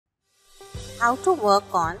How to work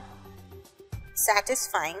on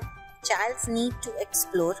satisfying child's need to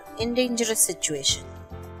explore in dangerous situation.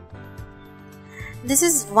 This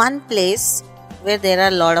is one place where there are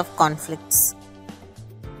a lot of conflicts.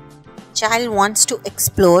 Child wants to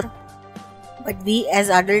explore, but we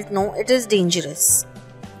as adults know it is dangerous.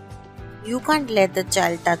 You can't let the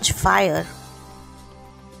child touch fire.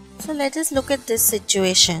 So let us look at this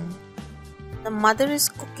situation. The mother is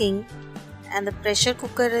cooking and the pressure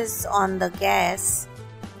cooker is on the gas,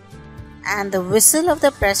 and the whistle of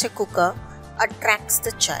the pressure cooker attracts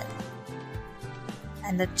the child,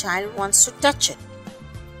 and the child wants to touch it.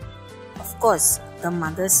 Of course, the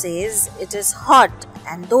mother says it is hot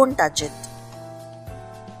and don't touch it.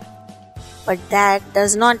 But that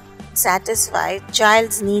does not satisfy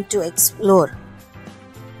child's need to explore.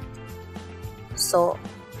 So,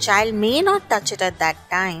 child may not touch it at that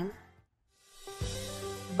time,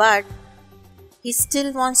 but he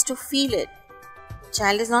still wants to feel it.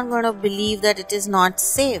 Child is not going to believe that it is not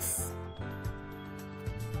safe.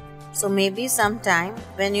 So maybe sometime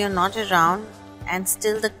when you're not around and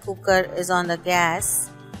still the cooker is on the gas,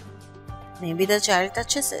 maybe the child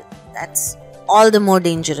touches it. That's all the more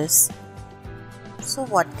dangerous. So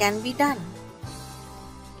what can be done?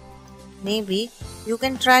 Maybe you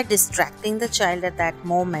can try distracting the child at that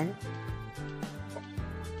moment.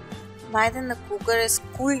 By then the cooker is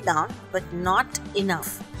cooled down, but not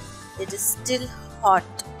enough. It is still hot,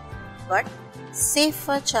 but safe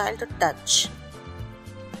for child to touch.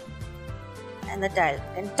 And the child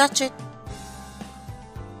can touch it.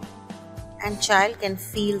 And child can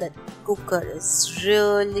feel that cooker is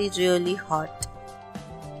really hot.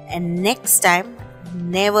 And next time,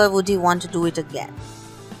 never would he want to do it again.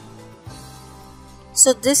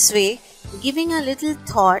 So this way, giving a little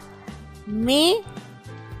thought may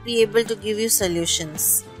be able to give you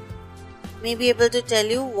solutions. May be able to tell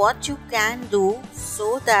you what you can do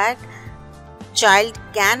so that child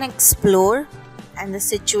can explore and the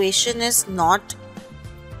situation is not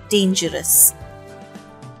dangerous.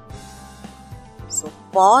 So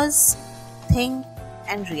pause, think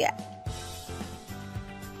and react.